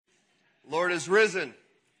Lord is risen.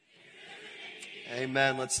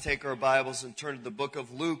 Amen. Let's take our Bibles and turn to the book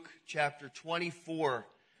of Luke, chapter 24.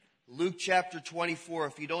 Luke chapter 24.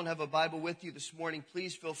 If you don't have a Bible with you this morning,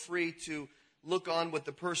 please feel free to look on with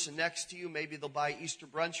the person next to you. Maybe they'll buy Easter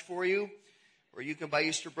brunch for you, or you can buy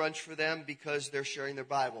Easter brunch for them because they're sharing their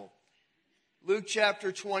Bible. Luke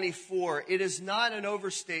chapter 24. It is not an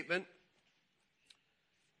overstatement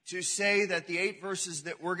to say that the 8 verses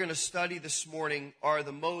that we're going to study this morning are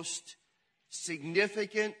the most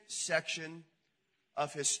significant section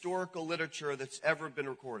of historical literature that's ever been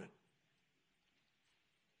recorded.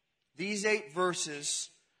 These 8 verses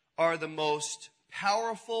are the most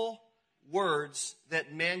powerful words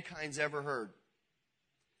that mankind's ever heard.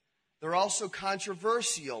 They're also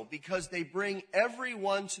controversial because they bring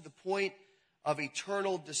everyone to the point of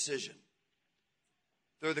eternal decision.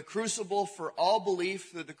 They're the crucible for all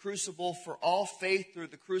belief. They're the crucible for all faith. They're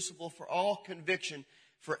the crucible for all conviction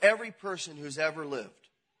for every person who's ever lived.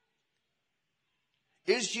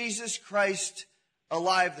 Is Jesus Christ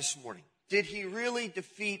alive this morning? Did he really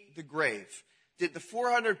defeat the grave? Did the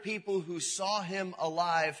 400 people who saw him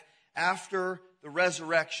alive after the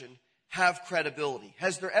resurrection have credibility?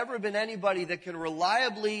 Has there ever been anybody that can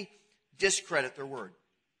reliably discredit their word?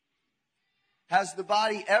 Has the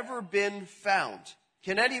body ever been found?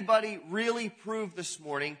 Can anybody really prove this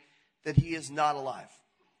morning that he is not alive?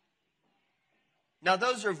 Now,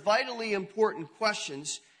 those are vitally important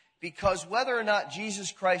questions because whether or not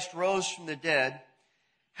Jesus Christ rose from the dead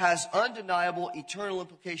has undeniable eternal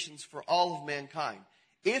implications for all of mankind.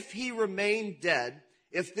 If he remained dead,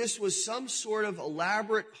 if this was some sort of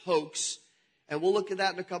elaborate hoax, and we'll look at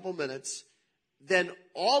that in a couple minutes, then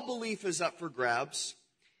all belief is up for grabs.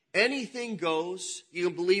 Anything goes. You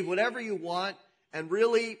can believe whatever you want, and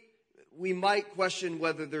really, we might question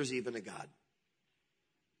whether there's even a God.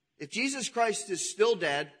 If Jesus Christ is still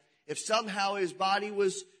dead, if somehow his body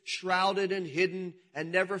was shrouded and hidden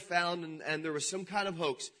and never found and there was some kind of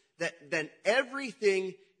hoax, then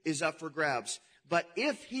everything is up for grabs. But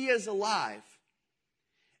if he is alive,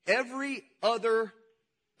 every other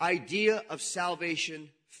idea of salvation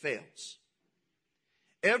fails.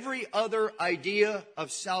 Every other idea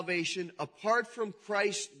of salvation, apart from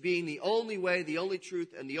Christ being the only way, the only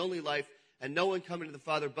truth, and the only life, and no one coming to the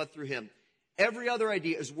Father but through him, every other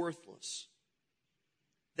idea is worthless.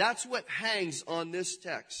 That's what hangs on this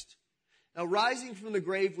text. Now, rising from the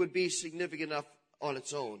grave would be significant enough on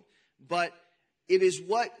its own, but it is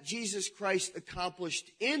what Jesus Christ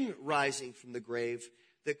accomplished in rising from the grave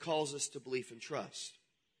that calls us to belief and trust.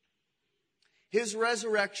 His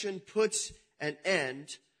resurrection puts an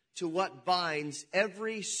end to what binds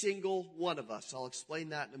every single one of us. I'll explain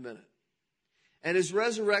that in a minute. And his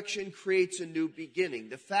resurrection creates a new beginning.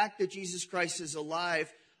 The fact that Jesus Christ is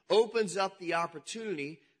alive opens up the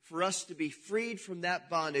opportunity for us to be freed from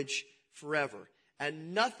that bondage forever.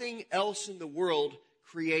 And nothing else in the world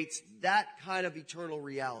creates that kind of eternal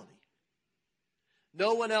reality.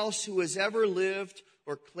 No one else who has ever lived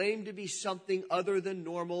or claimed to be something other than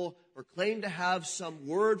normal or claimed to have some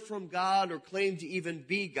word from God or claimed to even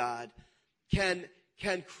be God can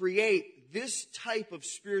create this type of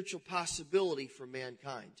spiritual possibility for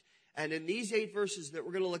mankind. And in these 8 verses that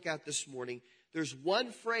we're going to look at this morning, there's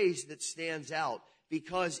one phrase that stands out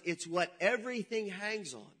because it's what everything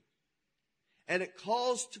hangs on. And it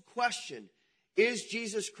calls to question, is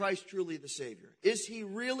Jesus Christ truly the Savior? Is he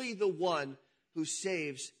really the one who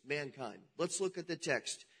saves mankind? Let's look at the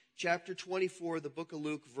text. Chapter 24, the book of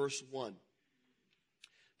Luke, verse 1.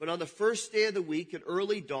 But on the first day of the week at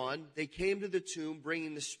early dawn, they came to the tomb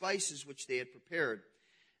bringing the spices which they had prepared.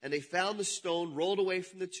 And they found the stone rolled away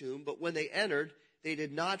from the tomb, but when they entered, they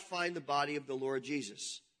did not find the body of the Lord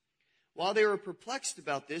Jesus. While they were perplexed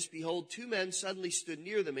about this, behold, 2 men suddenly stood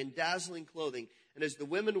near them in dazzling clothing. And as the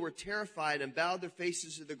women were terrified and bowed their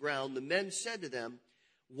faces to the ground, the men said to them,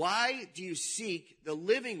 "Why do you seek the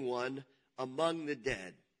living one among the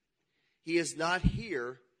dead? He is not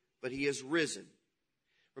here, but he is risen.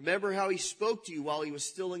 Remember how he spoke to you while he was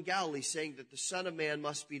still in Galilee, saying that the Son of Man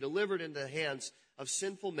must be delivered into the hands of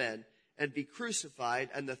sinful men and be crucified,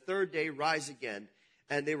 and the 3rd day rise again."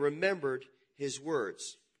 And they remembered his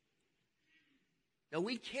words. Now,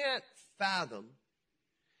 we can't fathom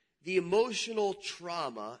the emotional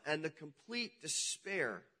trauma and the complete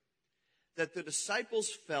despair that the disciples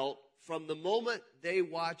felt from the moment they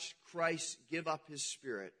watched Christ give up his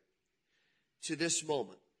spirit to this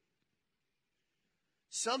moment.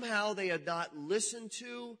 Somehow they had not listened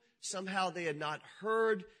to, somehow they had not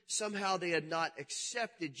heard, somehow they had not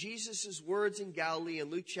accepted Jesus' words in Galilee in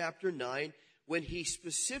Luke chapter 9 when he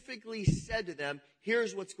specifically said to them,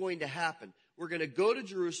 here's what's going to happen. We're going to go to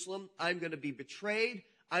Jerusalem. I'm going to be betrayed.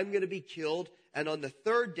 I'm going to be killed. And on the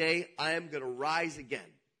third day, I am going to rise again.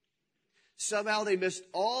 Somehow they missed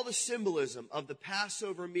all the symbolism of the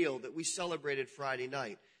Passover meal that we celebrated Friday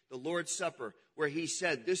night, the Lord's Supper, where he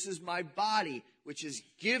said, this is my body, which is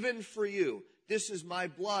given for you. This is my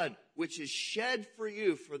blood, which is shed for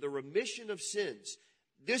you for the remission of sins.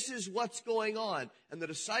 This is what's going on. And the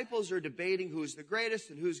disciples are debating who's the greatest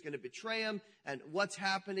and who's going to betray him and what's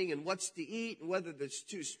happening and what's to eat and whether it's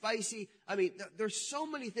too spicy. I mean, there's so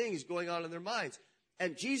many things going on in their minds.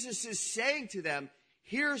 And Jesus is saying to them,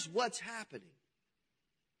 here's what's happening.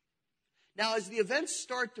 Now, as the events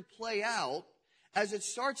start to play out, as it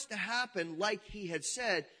starts to happen like he had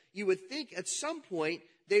said, you would think at some point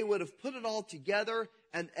they would have put it all together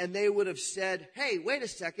and they would have said, hey, wait a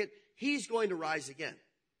second, he's going to rise again.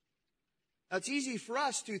 Now, it's easy for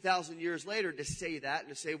us 2,000 years later to say that and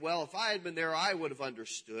to say, well, if I had been there, I would have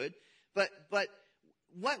understood. But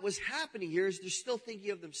what was happening here is they're still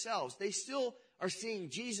thinking of themselves. They still are seeing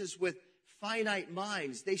Jesus with finite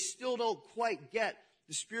minds. They still don't quite get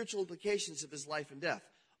the spiritual implications of his life and death.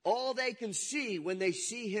 All they can see when they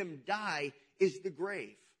see him die is the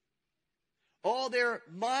grave. All their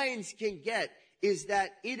minds can get is that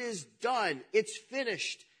it is done. It's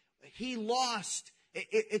finished. He lost.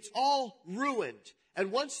 It's all ruined.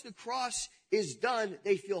 And once the cross is done,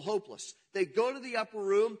 they feel hopeless. They go to the upper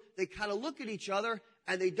room, they kind of look at each other,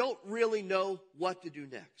 and they don't really know what to do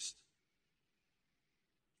next.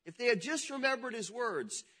 If they had just remembered his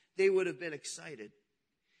words, they would have been excited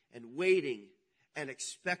and waiting and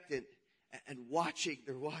expectant and watching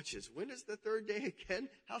their watches. When is the third day again?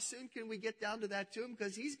 How soon can we get down to that tomb?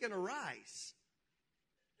 Because he's going to rise.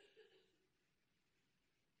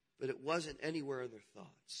 But it wasn't anywhere in their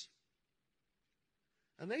thoughts.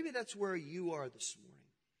 And maybe that's where you are this morning.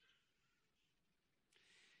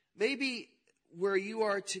 Maybe where you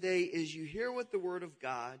are today is you hear what the Word of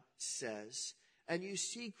God says, and you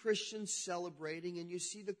see Christians celebrating, and you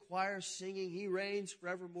see the choir singing, He reigns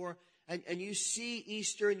forevermore, and you see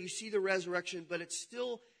Easter, and you see the resurrection, but it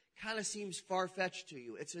still kind of seems far-fetched to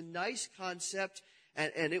you. It's a nice concept,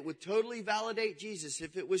 and it would totally validate Jesus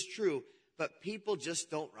if it was true, but people just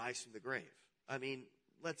don't rise from the grave. I mean,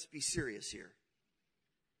 let's be serious here.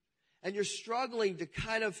 And you're struggling to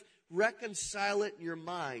kind of reconcile it in your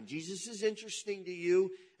mind. Jesus is interesting to you,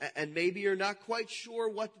 and maybe you're not quite sure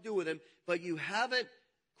what to do with him, but you haven't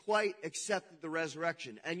quite accepted the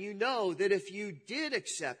resurrection. And you know that if you did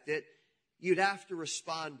accept it, you'd have to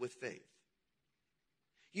respond with faith.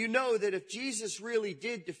 You know that if Jesus really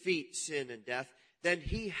did defeat sin and death, then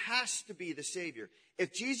he has to be the Savior.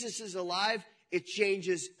 If Jesus is alive, it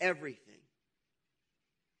changes everything.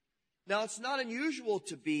 Now, it's not unusual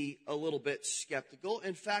to be a little bit skeptical.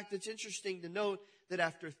 In fact, it's interesting to note that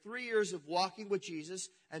after 3 years of walking with Jesus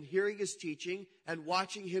and hearing his teaching and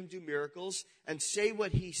watching him do miracles and say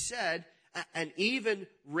what he said, and even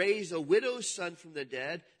raise a widow's son from the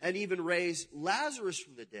dead, and even raise Lazarus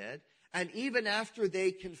from the dead, and even after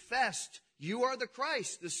they confessed, you are the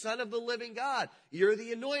Christ, the Son of the living God, you're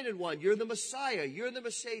the anointed one, you're the Messiah, you're the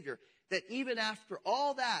Savior, that even after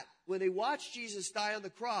all that, when they watch Jesus die on the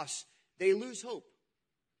cross, they lose hope.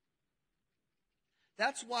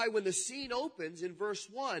 That's why when the scene opens in verse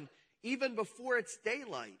 1, even before it's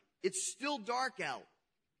daylight, it's still dark out.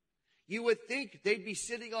 You would think they'd be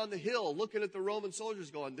sitting on the hill looking at the Roman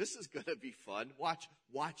soldiers going, this is going to be fun.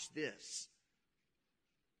 Watch this.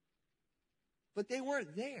 But they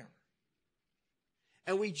weren't there.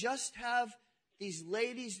 And we just have these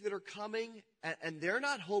ladies that are coming, and they're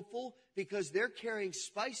not hopeful because they're carrying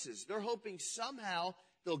spices. They're hoping somehow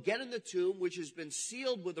they'll get in the tomb, which has been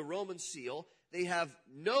sealed with a Roman seal. They have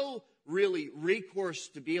no really recourse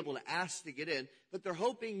to be able to ask to get in, but they're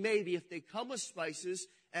hoping maybe if they come with spices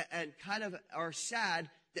and kind of are sad,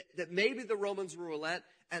 that maybe the Romans will relent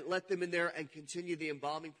and let them in there and continue the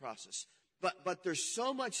embalming process. But there's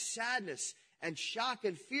so much sadness and shock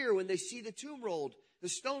and fear when they see the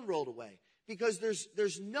stone rolled away, because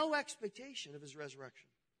there's no expectation of his resurrection.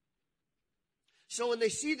 So when they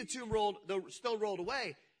see the stone rolled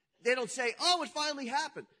away, they don't say, oh, it finally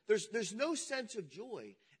happened. There's no sense of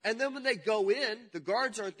joy. And then when they go in, the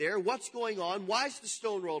guards aren't there. What's going on? Why is the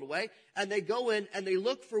stone rolled away? And they go in and they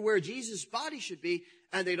look for where Jesus' body should be,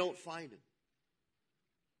 and they don't find him.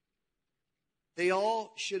 They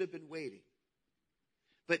all should have been waiting.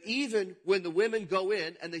 But even when the women go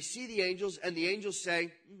in and they see the angels, and the angels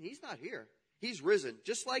say, he's not here. He's risen,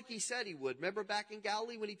 just like he said he would. Remember back in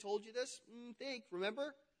Galilee when he told you this?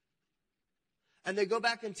 Remember? And they go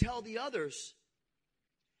back and tell the others.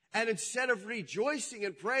 And instead of rejoicing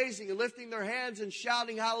and praising and lifting their hands and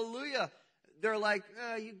shouting hallelujah, they're like,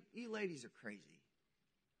 you ladies are crazy.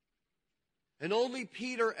 And only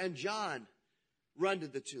Peter and John run to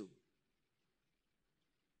the tomb.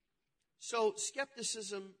 So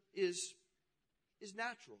skepticism is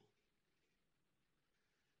natural.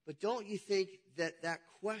 But don't you think that that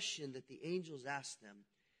question that the angels asked them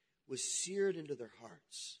was seared into their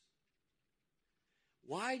hearts?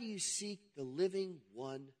 Why do you seek the living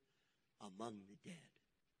one among the dead?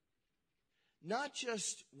 Not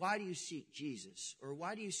just why do you seek Jesus, or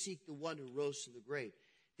why do you seek the one who rose from the grave?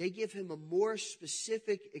 They give him a more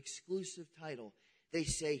specific, exclusive title. They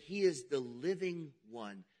say he is the living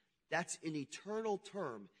one. That's an eternal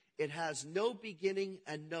term. It has no beginning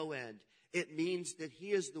and no end. It means that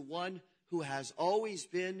he is the one who has always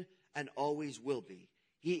been and always will be.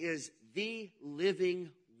 He is the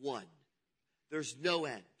living one. There's no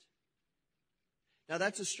end. Now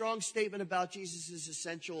that's a strong statement about Jesus'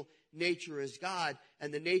 essential nature as God,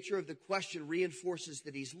 and the nature of the question reinforces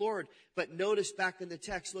that he's Lord. But notice back in the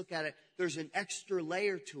text, look at it, there's an extra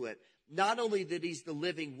layer to it. Not only that he's the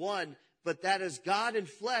living one, but that as God in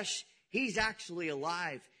flesh, he's actually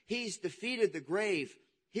alive. He's defeated the grave.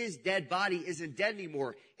 His dead body isn't dead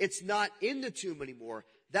anymore. It's not in the tomb anymore.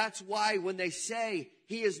 That's why when they say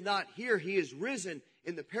he is not here, he is risen,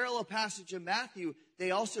 in the parallel passage of Matthew,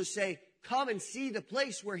 they also say, come and see the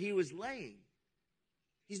place where he was laying.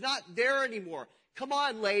 He's not there anymore. Come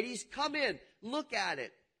on, ladies, come in. Look at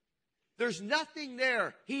it. There's nothing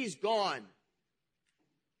there. He's gone.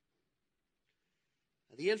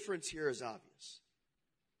 Now, the inference here is obvious.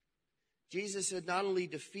 Jesus had not only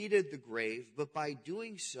defeated the grave, but by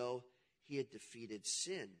doing so, he had defeated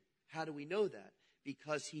sin. How do we know that?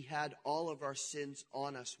 Because he had all of our sins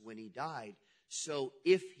on us when he died. So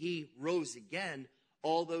if he rose again,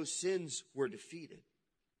 all those sins were defeated.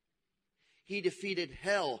 He defeated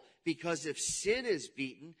hell, because if sin is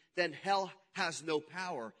beaten, then hell has no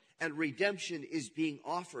power, and redemption is being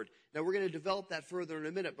offered. Now we're going to develop that further in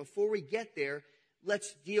a minute. Before we get there,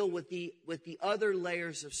 let's deal with the other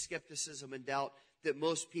layers of skepticism and doubt that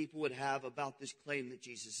most people would have about this claim that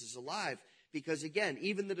Jesus is alive. Because again,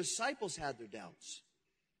 even the disciples had their doubts.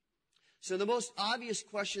 So the most obvious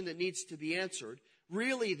question that needs to be answered,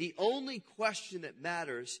 really the only question that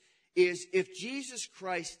matters, is if Jesus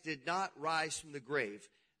Christ did not rise from the grave,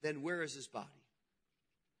 then where is his body?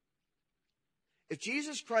 If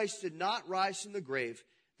Jesus Christ did not rise from the grave,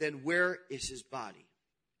 then where is his body?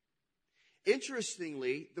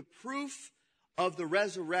 Interestingly, the proof of the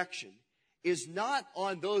resurrection is not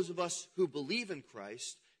on those of us who believe in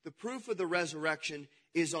Christ. The proof of the resurrection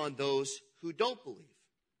is on those who don't believe.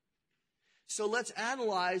 So let's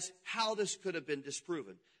analyze how this could have been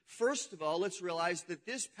disproven. First of all, let's realize that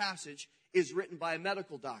this passage is written by a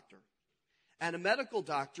medical doctor. And a medical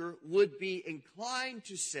doctor would be inclined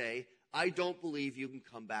to say, I don't believe you can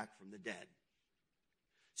come back from the dead.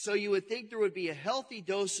 So you would think there would be a healthy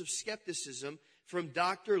dose of skepticism from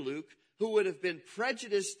Dr. Luke, who would have been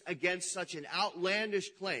prejudiced against such an outlandish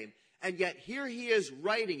claim. And yet here he is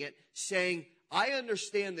writing it, saying, I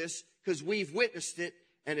understand this because we've witnessed it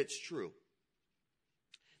and it's true.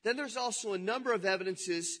 Then there's also a number of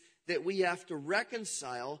evidences that we have to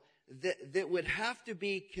reconcile that would have to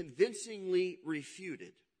be convincingly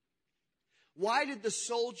refuted. Why did the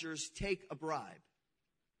soldiers take a bribe?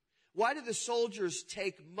 Why did the soldiers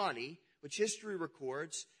take money, which history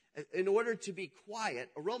records, in order to be quiet?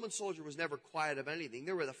 A Roman soldier was never quiet about anything.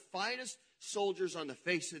 They were the finest soldiers on the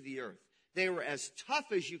face of the earth. They were as tough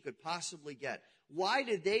as you could possibly get. Why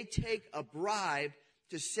did they take a bribe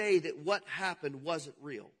to say that what happened wasn't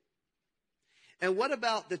real? And what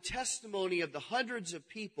about the testimony of the hundreds of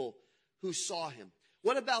people who saw him?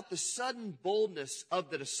 What about the sudden boldness of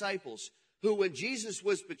the disciples who, when Jesus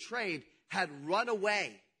was betrayed, had run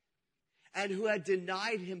away and who had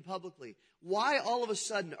denied him publicly? Why all of a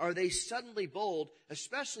sudden are they suddenly bold,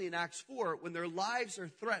 especially in Acts 4, when their lives are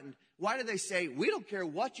threatened? Why do they say, we don't care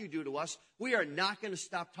what you do to us, we are not going to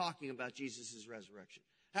stop talking about Jesus' resurrection?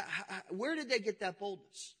 Where did they get that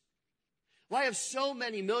boldness? Why have so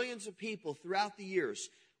many millions of people throughout the years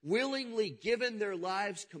willingly given their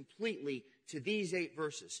lives completely to these 8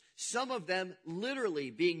 verses? Some of them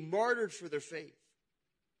literally being martyred for their faith.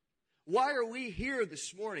 Why are we here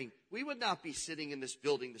this morning? We would not be sitting in this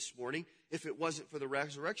building this morning if it wasn't for the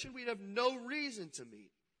resurrection. We'd have no reason to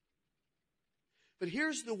meet. But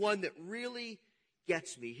here's the one that really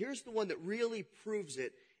gets me. Here's the one that really proves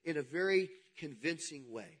it in a very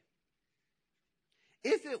convincing way.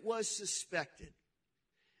 If it was suspected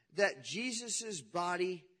that Jesus'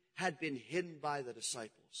 body had been hidden by the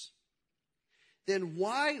disciples, then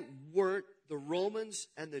why weren't the Romans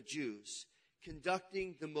and the Jews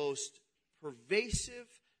conducting the most pervasive,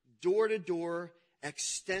 door-to-door,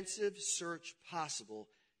 extensive search possible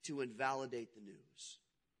to invalidate the news.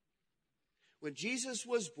 When Jesus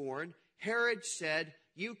was born, Herod said,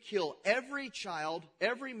 you kill every child,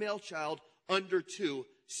 every male child under 2,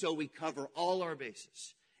 so we cover all our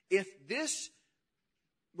bases. If this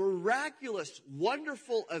miraculous,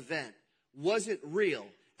 wonderful event wasn't real,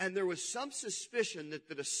 and there was some suspicion that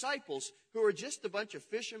the disciples, who were just a bunch of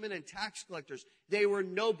fishermen and tax collectors, they were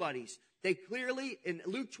nobodies. They clearly, in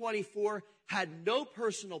Luke 24, had no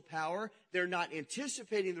personal power. They're not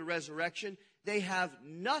anticipating the resurrection. They have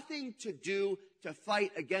nothing to do to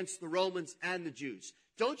fight against the Romans and the Jews.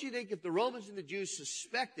 Don't you think if the Romans and the Jews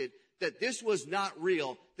suspected that this was not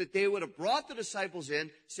real, that they would have brought the disciples in,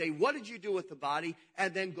 say, what did you do with the body?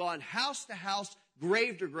 And then gone house to house,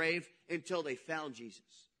 grave to grave, until they found Jesus.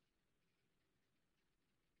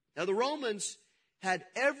 Now, the Romans had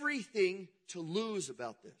everything to lose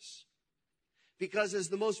about this. Because as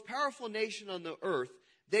the most powerful nation on the earth,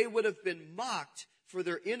 they would have been mocked for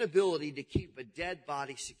their inability to keep a dead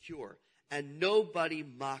body secure. And nobody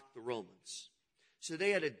mocked the Romans. So they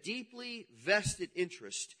had a deeply vested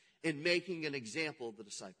interest in making an example of the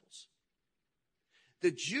disciples.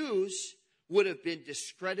 The Jews would have been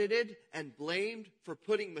discredited and blamed for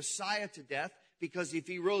putting Messiah to death, because if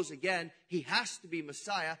he rose again, he has to be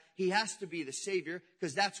Messiah. He has to be the Savior,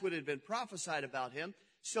 because that's what had been prophesied about him.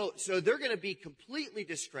 So they're going to be completely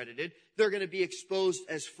discredited. They're going to be exposed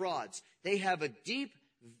as frauds. They have a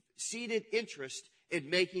deep-seated interest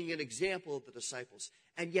in making an example of the disciples.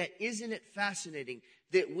 And yet, isn't it fascinating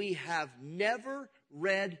that we have never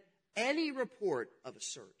read any report of a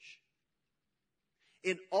search?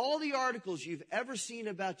 In all the articles you've ever seen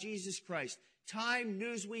about Jesus Christ, Time,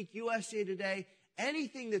 Newsweek, USA Today,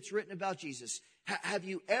 anything that's written about Jesus, have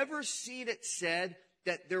you ever seen it said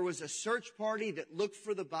that there was a search party that looked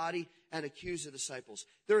for the body and accused the disciples?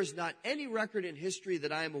 There is not any record in history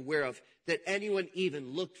that I am aware of that anyone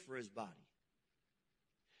even looked for his body.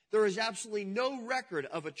 There is absolutely no record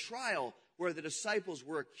of a trial where the disciples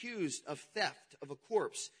were accused of theft of a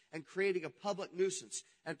corpse and creating a public nuisance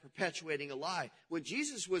and perpetuating a lie. When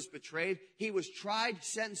Jesus was betrayed, he was tried,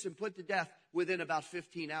 sentenced, and put to death within about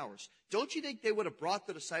 15 hours. Don't you think they would have brought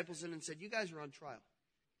the disciples in and said, you guys are on trial?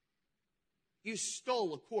 You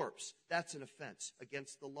stole a corpse. That's an offense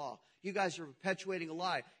against the law. You guys are perpetuating a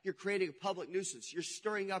lie. You're creating a public nuisance. You're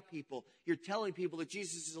stirring up people. You're telling people that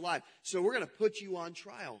Jesus is alive. So we're going to put you on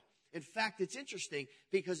trial. In fact, it's interesting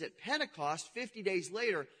because at Pentecost, 50 days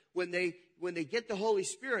later, when they get the Holy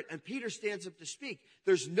Spirit and Peter stands up to speak,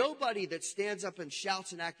 there's nobody that stands up and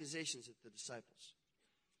shouts and accusations at the disciples.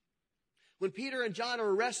 When Peter and John are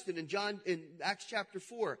arrested in Acts chapter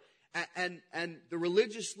 4, and the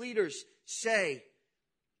religious leaders say,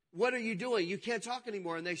 what are you doing? You can't talk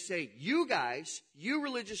anymore. And they say, you guys, you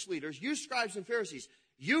religious leaders, you scribes and Pharisees,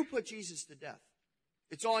 you put Jesus to death.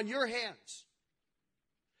 It's on your hands.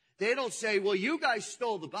 They don't say, well, you guys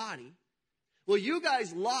stole the body. Well, you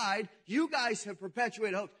guys lied. You guys have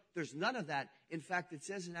perpetuated hope. There's none of that. In fact, it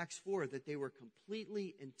says in Acts 4 that they were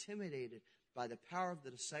completely intimidated by the power of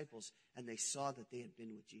the disciples, and they saw that they had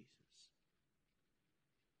been with Jesus.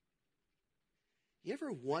 You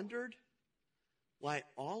ever wondered why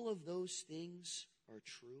all of those things are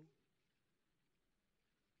true?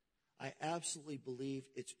 I absolutely believe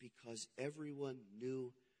it's because everyone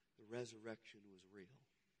knew the resurrection was real.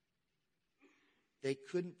 They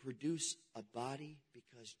couldn't produce a body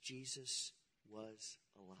because Jesus was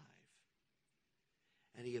alive.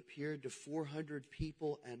 And he appeared to 400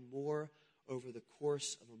 people and more over the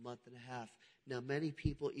course of a month and a half. Now, many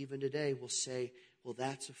people even today will say, well,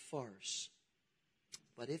 that's a farce.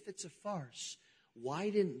 But if it's a farce,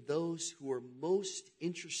 why didn't those who were most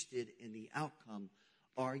interested in the outcome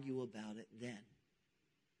argue about it then?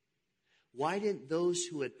 Why didn't those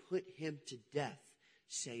who had put him to death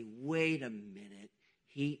say, wait a minute,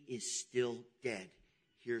 he is still dead.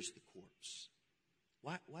 Here's the corpse.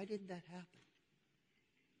 Why didn't that happen?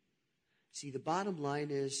 See, the bottom line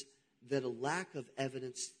is that a lack of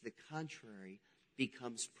evidence to the contrary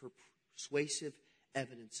becomes persuasive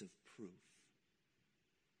evidence of proof.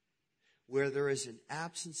 Where there is an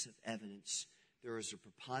absence of evidence, there is a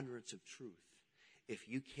preponderance of truth. If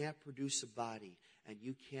you can't produce a body, and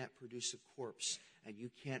you can't produce a corpse, and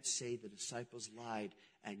you can't say the disciples lied,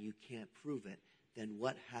 and you can't prove it, then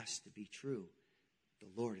what has to be true?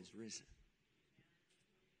 The Lord is risen.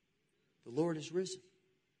 The Lord is risen.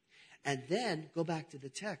 And then, go back to the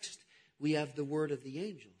text, we have the word of the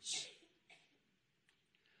angels.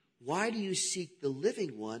 Why do you seek the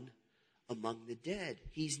living one among the dead?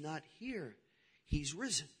 He's not here. He's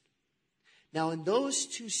risen. Now, in those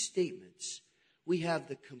two statements, we have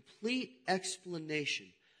the complete explanation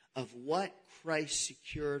of what Christ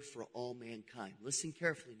secured for all mankind. Listen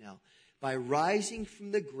carefully now. By rising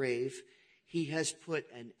from the grave, he has put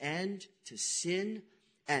an end to sin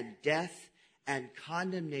and death and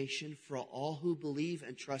condemnation for all who believe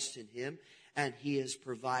and trust in him, and he has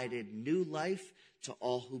provided new life to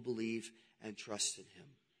all who believe and trust in him.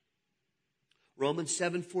 Romans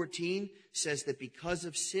 7:14 says that because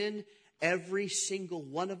of sin, every single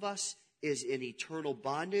one of us is in eternal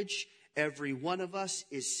bondage. Every one of us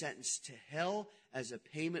is sentenced to hell as a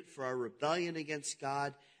payment for our rebellion against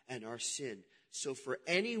God and our sin. So for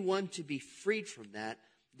anyone to be freed from that,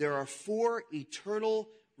 there are 4 eternal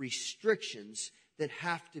restrictions that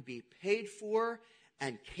have to be paid for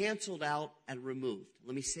and canceled out and removed.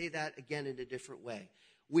 Let me say that again in a different way.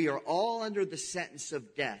 We are all under the sentence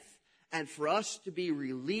of death, and for us to be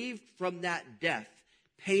relieved from that death,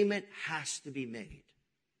 payment has to be made.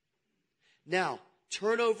 Now,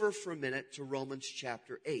 turn over for a minute to Romans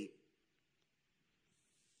chapter 8.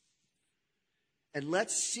 And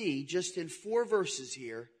let's see, just in 4 verses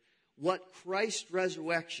here, what Christ's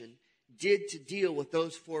resurrection did to deal with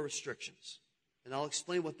those 4 restrictions. And I'll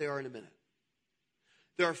explain what they are in a minute.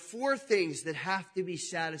 There are 4 things that have to be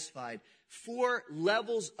satisfied, 4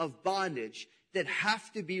 levels of bondage that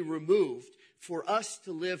have to be removed for us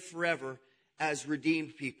to live forever as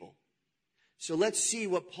redeemed people. So let's see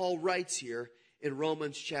what Paul writes here in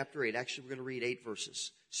Romans chapter 8. Actually, we're going to read 8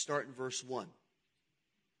 verses. Start in verse 1.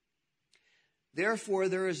 Therefore,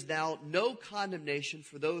 there is now no condemnation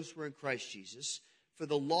for those who are in Christ Jesus, for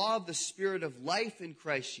the law of the Spirit of life in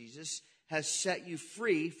Christ Jesus has set you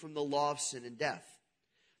free from the law of sin and death.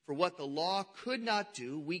 For what the law could not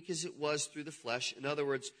do, weak as it was through the flesh, in other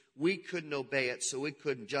words, we couldn't obey it, so it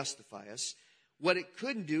couldn't justify us. What it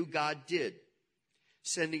couldn't do, God did,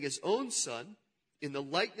 sending his own Son in the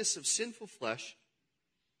likeness of sinful flesh,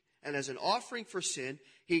 and as an offering for sin,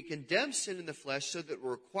 he condemned sin in the flesh so that the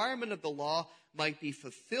requirement of the law might be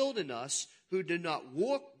fulfilled in us who do not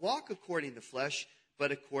walk according to the flesh,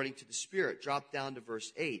 but according to the Spirit. Drop down to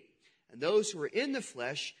verse 8. And those who are in the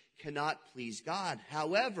flesh cannot please God.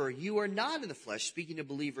 However, you are not in the flesh. Speaking to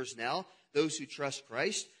believers now, those who trust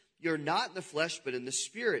Christ, you're not in the flesh, but in the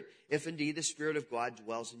Spirit, if indeed the Spirit of God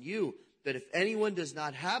dwells in you. But if anyone does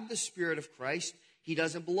not have the Spirit of Christ, he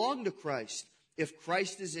doesn't belong to Christ. If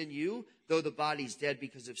Christ is in you, though the body is dead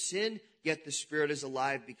because of sin, yet the Spirit is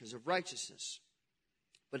alive because of righteousness.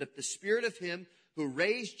 But if the Spirit of him who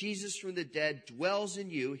raised Jesus from the dead dwells in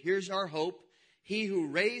you, here's our hope. He who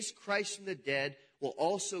raised Christ from the dead will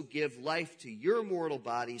also give life to your mortal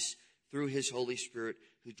bodies through his Holy Spirit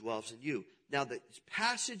who dwells in you. Now, the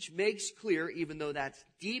passage makes clear, even though that's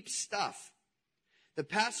deep stuff, the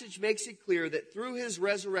passage makes it clear that through his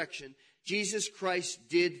resurrection, Jesus Christ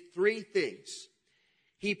did 3 things.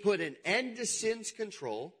 He put an end to sin's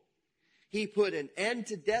control. He put an end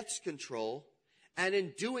to death's control. And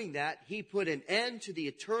in doing that, he put an end to the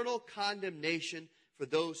eternal condemnation for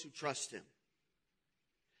those who trust him.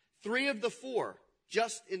 3 of the 4,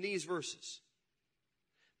 just in these verses.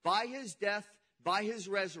 By his death, by his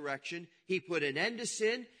resurrection, he put an end to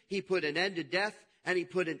sin, he put an end to death, and he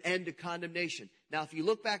put an end to condemnation. Now, if you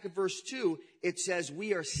look back at verse 2, it says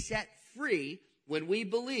we are set free when we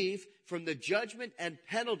believe from the judgment and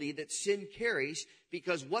penalty that sin carries,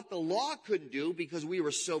 because what the law couldn't do, because we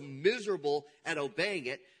were so miserable at obeying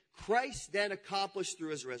it, Christ then accomplished through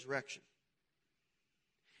his resurrection.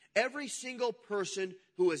 Every single person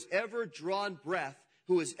who has ever drawn breath,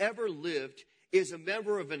 who has ever lived, is a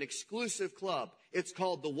member of an exclusive club. It's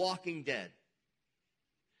called the Walking Dead.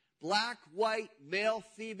 Black, white, male,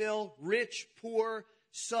 female, rich, poor,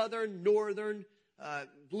 southern, northern,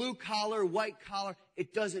 blue collar, white collar,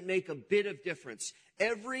 it doesn't make a bit of difference.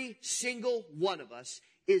 Every single one of us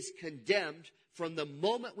is condemned from the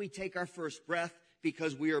moment we take our first breath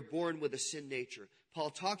because we are born with a sin nature.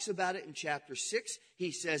 Paul talks about it in chapter 6.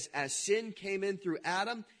 He says, as sin came in through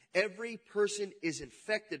Adam, every person is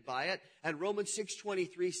infected by it. And Romans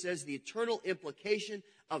 6:23 says the eternal implication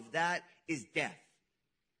of that is death.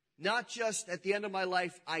 Not just at the end of my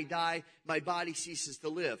life, I die, my body ceases to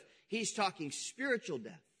live. He's talking spiritual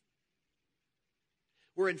death.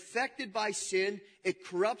 We're infected by sin. It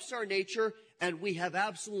corrupts our nature, and we have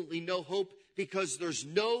absolutely no hope because there's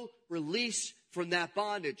no release from that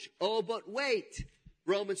bondage. Oh, but wait.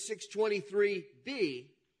 Romans 6:23b.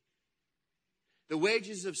 The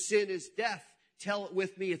wages of sin is death. Tell it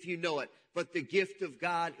with me if you know it. But the gift of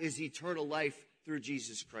God is eternal life through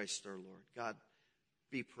Jesus Christ our Lord. God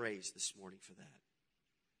be praised this morning for that.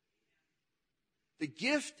 The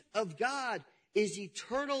gift of God is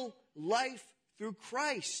eternal life through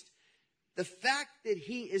Christ. The fact that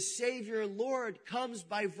he is Savior and Lord comes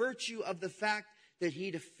by virtue of the fact that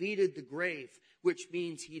he defeated the grave, which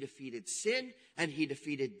means he defeated sin, and he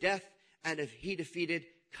defeated death, and he defeated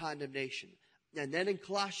condemnation. And then in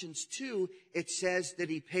Colossians 2, it says that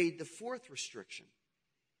he paid the fourth restriction.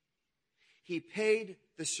 He paid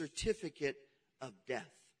the certificate of debt.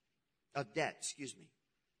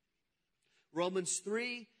 Romans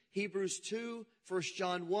 3, Hebrews 2, 1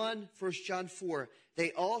 John 1, 1 John 4.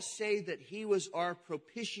 They all say that he was our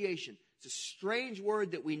propitiation. It's a strange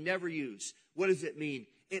word that we never use. What does it mean?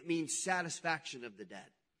 It means satisfaction of the debt.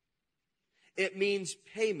 It means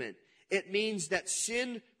payment. It means that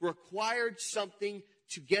sin required something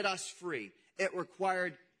to get us free. It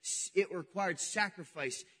required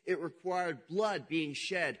sacrifice. It required blood being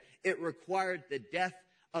shed. It required the death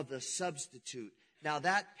of the substitute. Now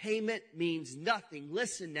that payment means nothing.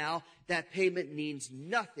 Listen now, that payment means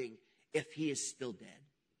nothing if he is still dead.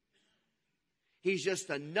 He's just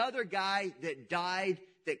another guy that died,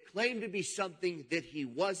 that claimed to be something that he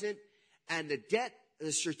wasn't. And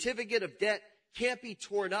the certificate of debt can't be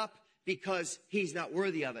torn up because he's not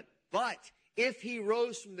worthy of it. But if he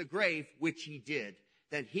rose from the grave, which he did,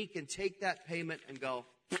 then he can take that payment and go,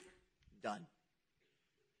 done.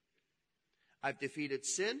 I've defeated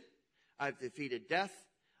sin. I've defeated death.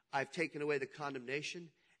 I've taken away the condemnation.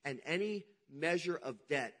 And any measure of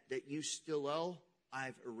debt that you still owe,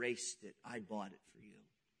 I've erased it. I bought it for you.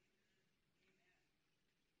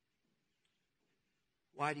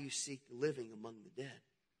 Why do you seek the living among the dead?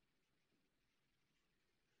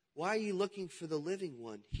 Why are you looking for the living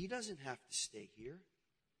one? He doesn't have to stay here.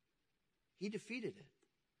 He defeated it.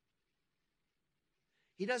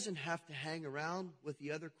 He doesn't have to hang around with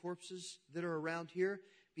the other corpses that are around here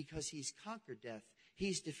because he's conquered death.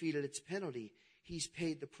 He's defeated its penalty. He's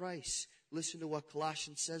paid the price. Listen to what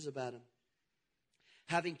Colossians says about him.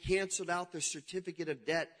 Having canceled out the certificate of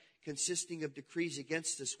debt consisting of decrees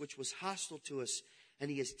against us, which was hostile to us,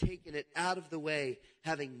 and he has taken it out of the way,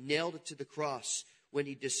 having nailed it to the cross. When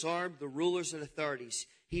he disarmed the rulers and authorities,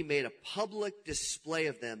 he made a public display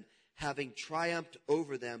of them, having triumphed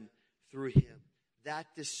over them through him. That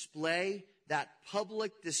display, that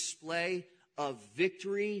public display of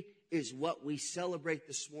victory is what we celebrate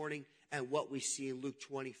this morning and what we see in Luke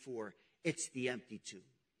 24. It's the empty tomb.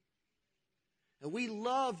 And we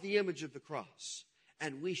love the image of the cross,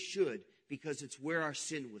 and we should, because it's where our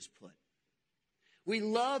sin was put. We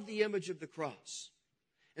love the image of the cross.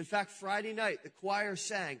 In fact, Friday night, the choir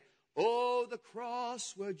sang, "Oh, the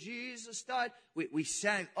cross where Jesus died." We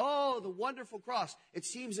sang, "Oh, the wonderful cross." It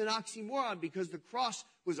seems an oxymoron because the cross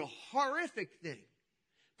was a horrific thing.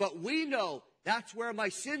 But we know that's where my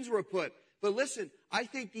sins were put. But listen, I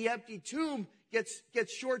think the empty tomb gets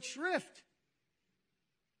short shrift.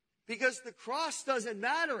 Because the cross doesn't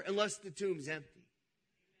matter unless the tomb's empty.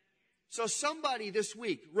 So somebody this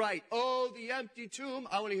week write, "Oh, the empty tomb."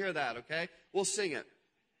 I want to hear that, okay? We'll sing it.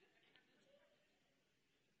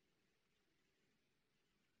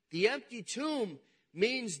 The empty tomb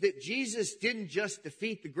means that Jesus didn't just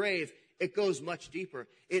defeat the grave. It goes much deeper.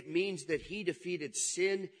 It means that he defeated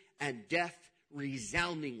sin and death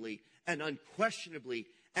resoundingly and unquestionably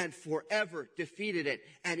and forever defeated it.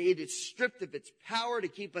 And it is stripped of its power to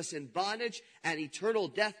keep us in bondage, and eternal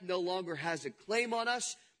death no longer has a claim on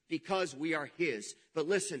us because we are his. But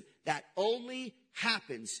listen, that only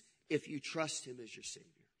happens if you trust him as your Savior.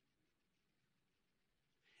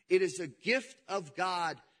 It is a gift of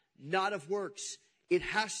God, not of works. It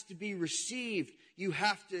has to be received. You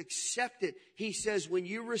have to accept it. He says, when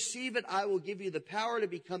you receive it, I will give you the power to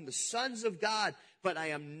become the sons of God, but I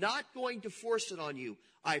am not going to force it on you.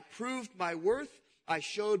 I proved my worth. I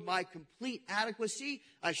showed my complete adequacy.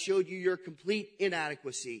 I showed you your complete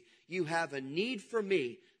inadequacy. You have a need for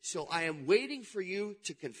me, so I am waiting for you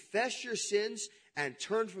to confess your sins and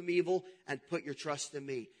turn from evil and put your trust in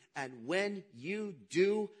me. And when you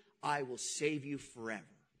do, I will save you forever.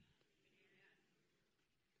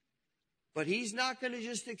 But he's not going to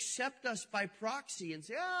just accept us by proxy and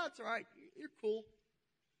say, "Oh, it's all right. You're cool.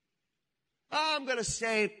 I'm going to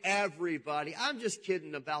save everybody. I'm just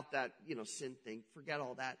kidding about that, sin thing. Forget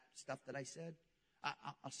all that stuff that I said.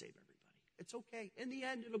 I'll save everybody. It's okay. In the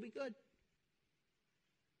end, it'll be good."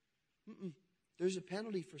 There's a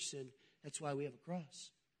penalty for sin. That's why we have a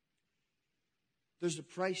cross. There's a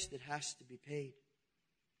price that has to be paid.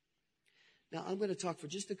 Now, I'm going to talk for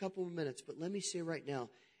just a couple of minutes, but let me say right now,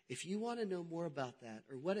 if you want to know more about that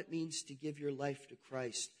or what it means to give your life to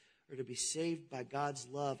Christ or to be saved by God's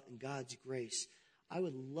love and God's grace, I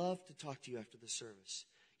would love to talk to you after the service.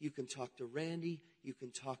 You can talk to Randy. You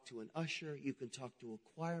can talk to an usher. You can talk to a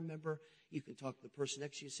choir member. You can talk to the person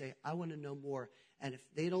next to you and say, I want to know more. And if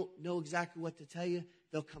they don't know exactly what to tell you,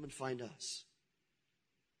 they'll come and find us.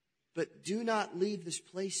 But do not leave this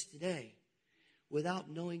place today without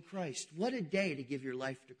knowing Christ. What a day to give your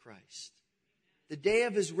life to Christ. The day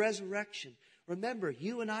of his resurrection. Remember,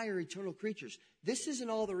 you and I are eternal creatures. This isn't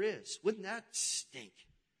all there is. Wouldn't that stink?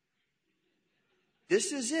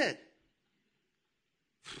 This is it.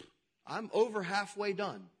 I'm over halfway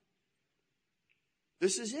done.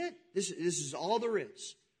 This is it. This is all there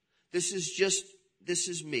is. This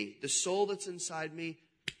is me. The soul that's inside me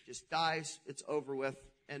just dies. It's over with.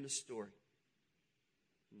 End of story.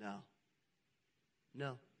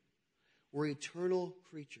 No. We're eternal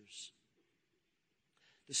creatures.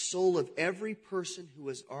 The soul of every person who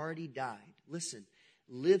has already died, listen,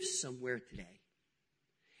 lives somewhere today.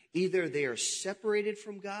 Either they are separated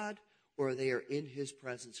from God or they are in his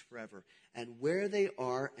presence forever. And where they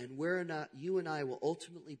are and where or not you and I will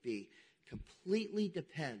ultimately be completely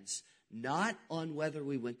depends not on whether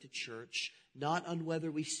we went to church, not on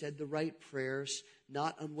whether we said the right prayers,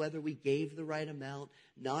 not on whether we gave the right amount,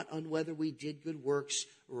 not on whether we did good works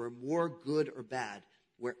or are more good or bad.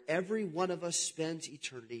 Where every one of us spends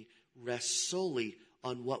eternity rests solely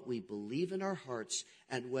on what we believe in our hearts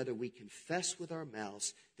and whether we confess with our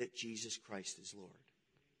mouths that Jesus Christ is Lord.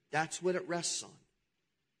 That's what it rests on.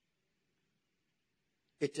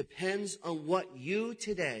 It depends on what you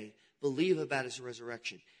today believe about his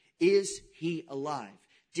resurrection. Is he alive?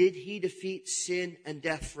 Did he defeat sin and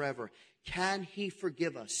death forever? Can he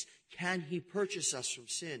forgive us? Can he purchase us from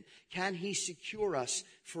sin? Can he secure us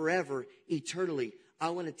forever, eternally? I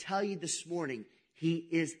want to tell you this morning, he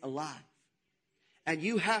is alive. And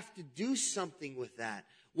you have to do something with that.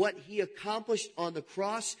 What he accomplished on the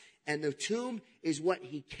cross and the tomb is what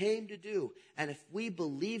he came to do. And if we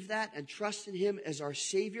believe that and trust in him as our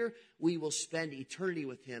Savior, we will spend eternity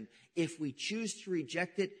with him. If we choose to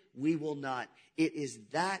reject it, we will not. It is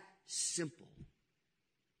that simple.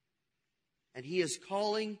 And he is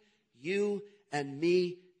calling you and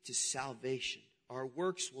me to salvation. Our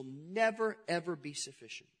works will never, ever be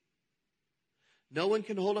sufficient. No one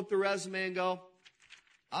can hold up the resume and go,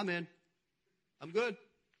 I'm in. I'm good.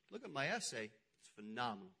 Look at my essay. It's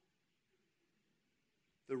phenomenal.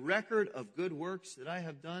 The record of good works that I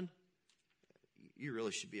have done, you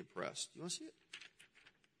really should be impressed. You want to see it?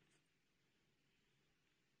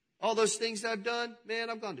 All those things I've done, man,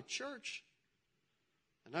 I've gone to church.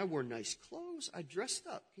 And I wore nice clothes. I dressed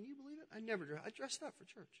up. Can you believe it? I dressed up for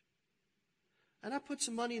church. And I put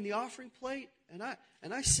some money in the offering plate, and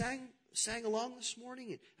I sang along this morning,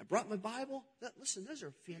 and I brought my Bible. Listen, those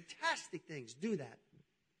are fantastic things. Do that.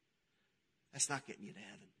 That's not getting you to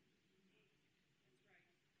heaven.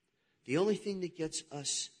 The only thing that gets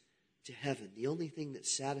us to heaven, the only thing that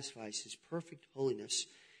satisfies his perfect holiness,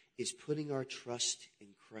 is putting our trust in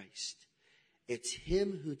Christ. It's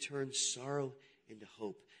him who turns sorrow into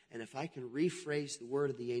hope. And if I can rephrase the word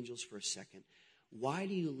of the angels for a second, why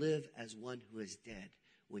do you live as one who is dead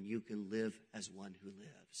when you can live as one who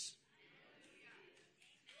lives?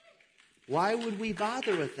 Why would we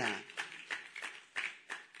bother with that?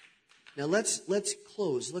 Now let's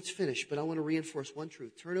close. Let's finish. But I want to reinforce one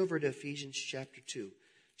truth. Turn over to Ephesians chapter 2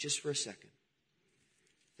 just for a second.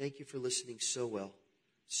 Thank you for listening so well.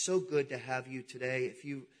 So good to have you today. If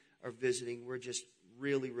you are visiting, we're just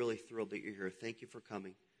really, really thrilled that you're here. Thank you for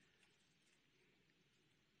coming.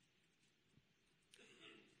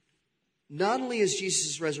 Not only has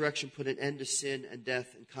Jesus' resurrection put an end to sin and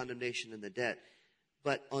death and condemnation and the dead,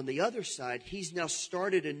 but on the other side, he's now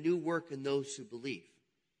started a new work in those who believe.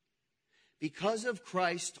 Because of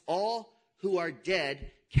Christ, all who are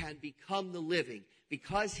dead can become the living.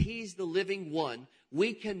 Because he's the living one,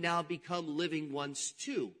 we can now become living ones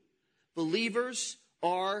too. Believers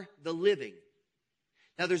are the living.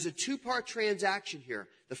 Now there's a two-part transaction here.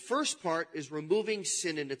 The first part is removing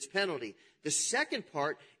sin and its penalty. The second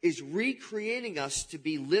part is recreating us to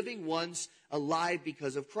be living ones alive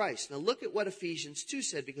because of Christ. Now look at what Ephesians 2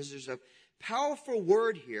 said, because there's a powerful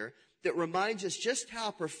word here that reminds us just how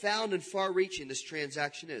profound and far-reaching this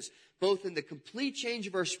transaction is, both in the complete change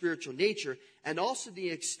of our spiritual nature and also the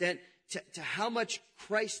extent to how much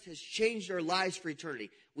Christ has changed our lives for eternity.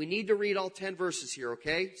 We need to read all 10 verses here,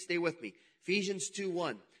 okay? Stay with me. Ephesians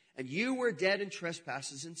 2:1. And you were dead in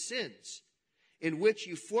trespasses and sins, in which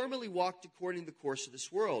you formerly walked according to the course of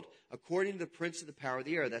this world, according to the prince of the power of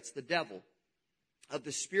the air, that's the devil, of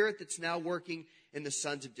the spirit that's now working in the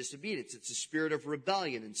sons of disobedience. It's the spirit of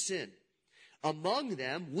rebellion and sin. Among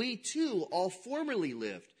them, we too all formerly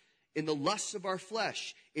lived in the lusts of our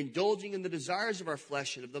flesh, indulging in the desires of our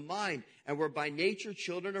flesh and of the mind, and were by nature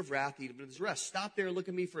children of wrath, even as the rest. Stop there and look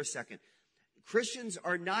at me for a second. Christians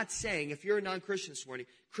are not saying, if you're a non-Christian this morning,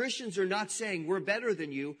 Christians are not saying we're better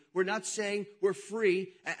than you. We're not saying we're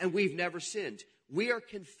free and we've never sinned. We are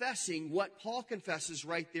confessing what Paul confesses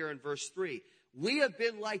right there in verse 3. We have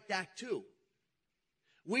been like that too.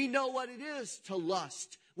 We know what it is to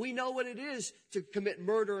lust. We know what it is to commit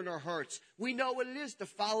murder in our hearts. We know what it is to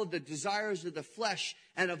follow the desires of the flesh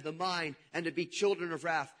and of the mind and to be children of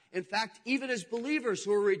wrath. In fact, even as believers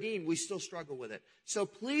who are redeemed, we still struggle with it. So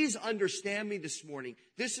please understand me this morning.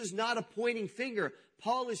 This is not a pointing finger.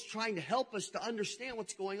 Paul is trying to help us to understand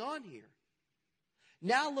what's going on here.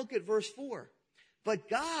 Now look at verse 4. But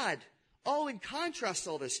God, in contrast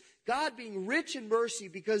to all this, God being rich in mercy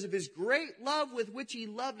because of his great love with which he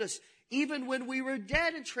loved us, even when we were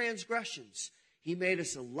dead in transgressions, he made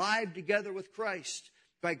us alive together with Christ.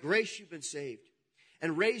 By grace you've been saved.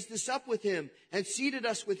 And raised us up with him and seated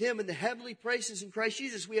us with him in the heavenly places in Christ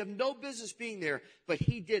Jesus. We have no business being there, but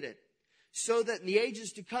he did it. So that in the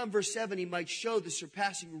ages to come, verse 7, he might show the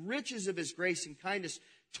surpassing riches of his grace and kindness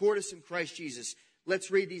toward us in Christ Jesus. Let's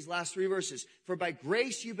read these last 3 verses. For by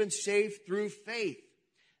grace you've been saved through faith.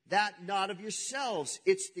 That not of yourselves,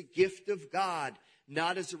 it's the gift of God.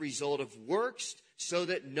 Not as a result of works, so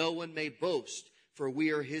that no one may boast. For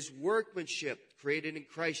we are his workmanship, created in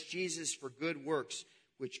Christ Jesus for good works,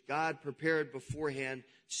 which God prepared beforehand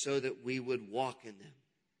so that we would walk in them.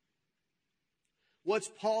 What's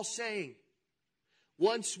Paul saying?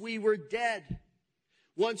 Once we were dead,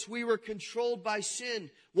 once we were controlled by sin,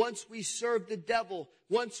 once we served the devil,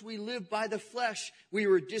 once we lived by the flesh, we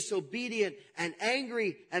were disobedient and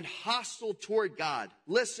angry and hostile toward God.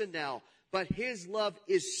 Listen now. But his love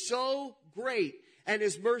is so great and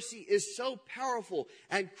his mercy is so powerful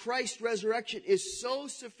and Christ's resurrection is so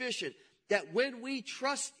sufficient that when we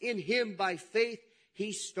trust in him by faith,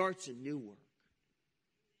 he starts a new work.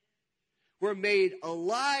 We're made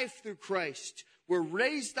alive through Christ. We're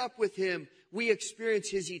raised up with him. We experience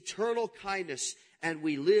his eternal kindness and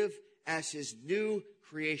we live as his new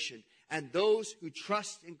creation. And those who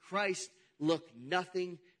trust in Christ look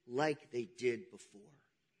nothing like they did before.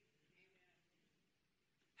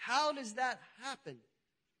 How does that happen?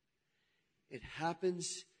 It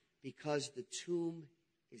happens because the tomb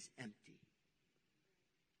is empty.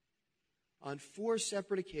 On 4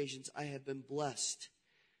 separate occasions, I have been blessed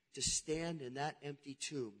to stand in that empty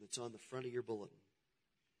tomb that's on the front of your bulletin.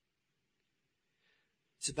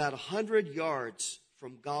 It's about 100 yards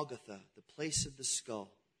from Golgotha, the place of the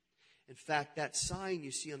skull. In fact, that sign you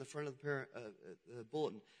see on the front of the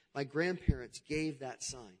bulletin, my grandparents gave that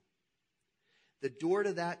sign. The door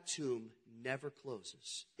to that tomb never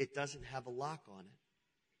closes. It doesn't have a lock on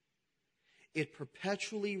it. It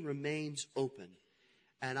perpetually remains open.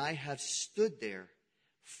 And I have stood there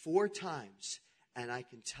 4 times, and I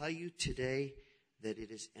can tell you today that it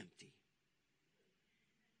is empty.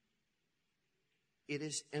 It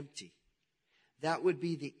is empty. That would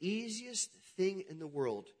be the easiest thing in the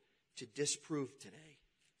world to disprove today.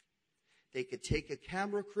 They could take a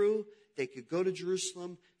camera crew, they could go to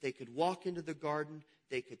Jerusalem, they could walk into the garden,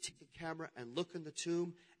 they could take a camera and look in the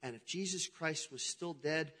tomb, and if Jesus Christ was still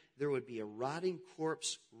dead, there would be a rotting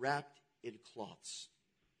corpse wrapped in cloths.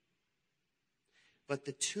 But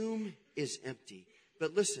the tomb is empty.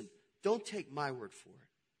 But listen, don't take my word for it.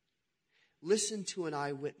 Listen to an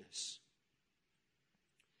eyewitness.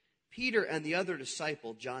 Peter and the other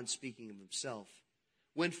disciple, John speaking of himself,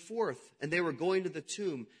 went forth, and they were going to the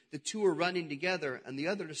tomb. The 2 were running together, and the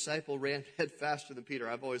other disciple ran head faster than Peter.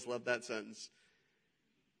 I've always loved that sentence.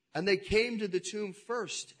 And they came to the tomb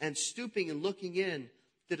first, and stooping and looking in,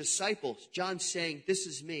 the disciples, John saying, "This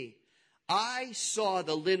is me. I saw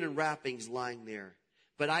the linen wrappings lying there,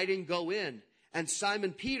 but I didn't go in." And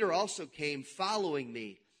Simon Peter also came following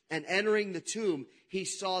me. And entering the tomb, he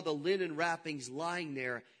saw the linen wrappings lying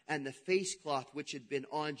there, and the face cloth which had been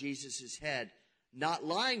on Jesus' head, not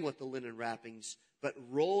lying with the linen wrappings, but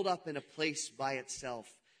rolled up in a place by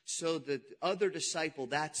itself. So the other disciple,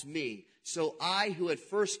 that's me. So I, who had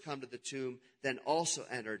first come to the tomb, then also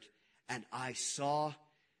entered, and I saw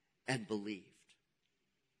and believed.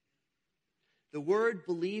 The word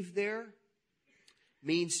believe there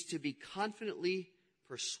means to be confidently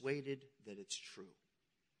persuaded that it's true.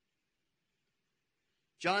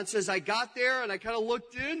 John says, I got there and I kind of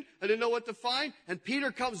looked in. I didn't know what to find. And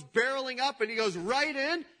Peter comes barreling up and he goes right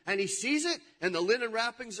in and he sees it. And the linen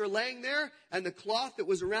wrappings are laying there. And the cloth that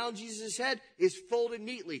was around Jesus' head is folded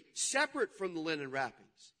neatly, separate from the linen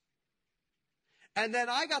wrappings. And then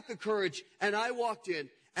I got the courage and I walked in.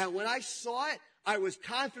 And when I saw it, I was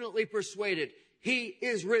confidently persuaded he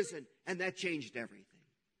is risen, and that changed everything.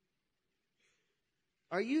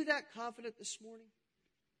 Are you that confident this morning?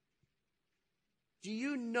 Do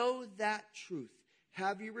you know that truth?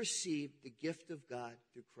 Have you received the gift of God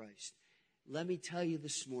through Christ? Let me tell you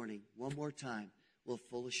this morning, one more time, with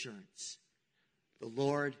full assurance. The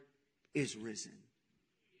Lord is risen.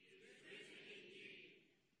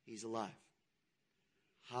 He's alive.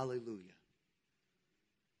 Hallelujah.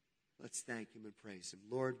 Let's thank him and praise him.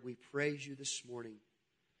 Lord, we praise you this morning.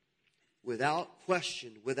 Without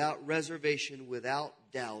question, without reservation, without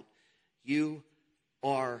doubt, you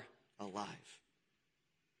are alive.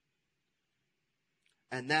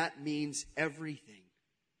 And that means everything.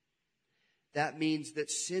 That means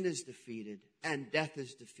that sin is defeated, and death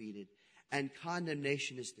is defeated, and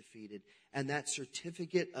condemnation is defeated, and that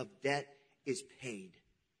certificate of debt is paid.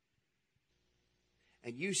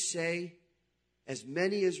 And you say, as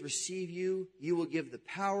many as receive you, you will give the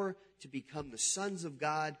power to become the sons of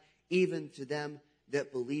God, even to them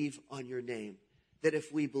that believe on your name. That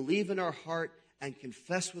if we believe in our heart and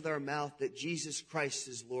confess with our mouth that Jesus Christ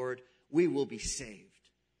is Lord, we will be saved.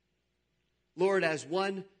 Lord, as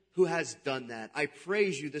one who has done that, I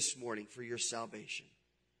praise you this morning for your salvation.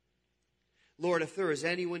 Lord, if there is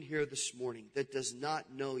anyone here this morning that does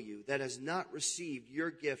not know you, that has not received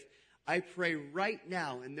your gift, I pray right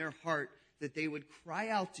now in their heart that they would cry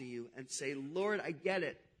out to you and say, Lord, I get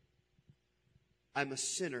it. I'm a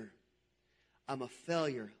sinner. I'm a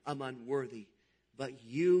failure. I'm unworthy. But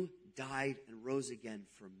you died and rose again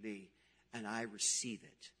for me, and I receive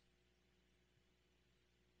it.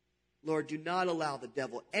 Lord, do not allow the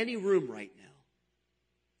devil any room right now,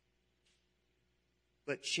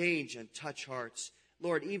 but change and touch hearts.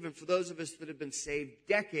 Lord, even for those of us that have been saved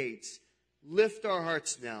decades, lift our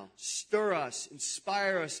hearts now. Stir us,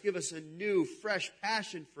 inspire us, give us a new, fresh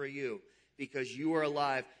passion for you because you are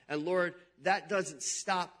alive. And Lord, that doesn't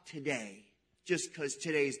stop today just because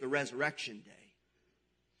today's the resurrection day.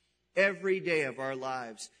 Every day of our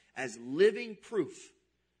lives as living proof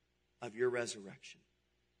of your resurrection.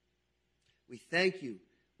 We thank you.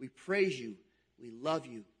 We praise you. We love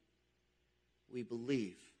you. We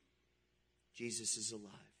believe Jesus is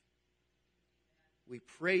alive. We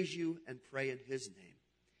praise you and pray in his name.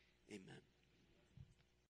 Amen.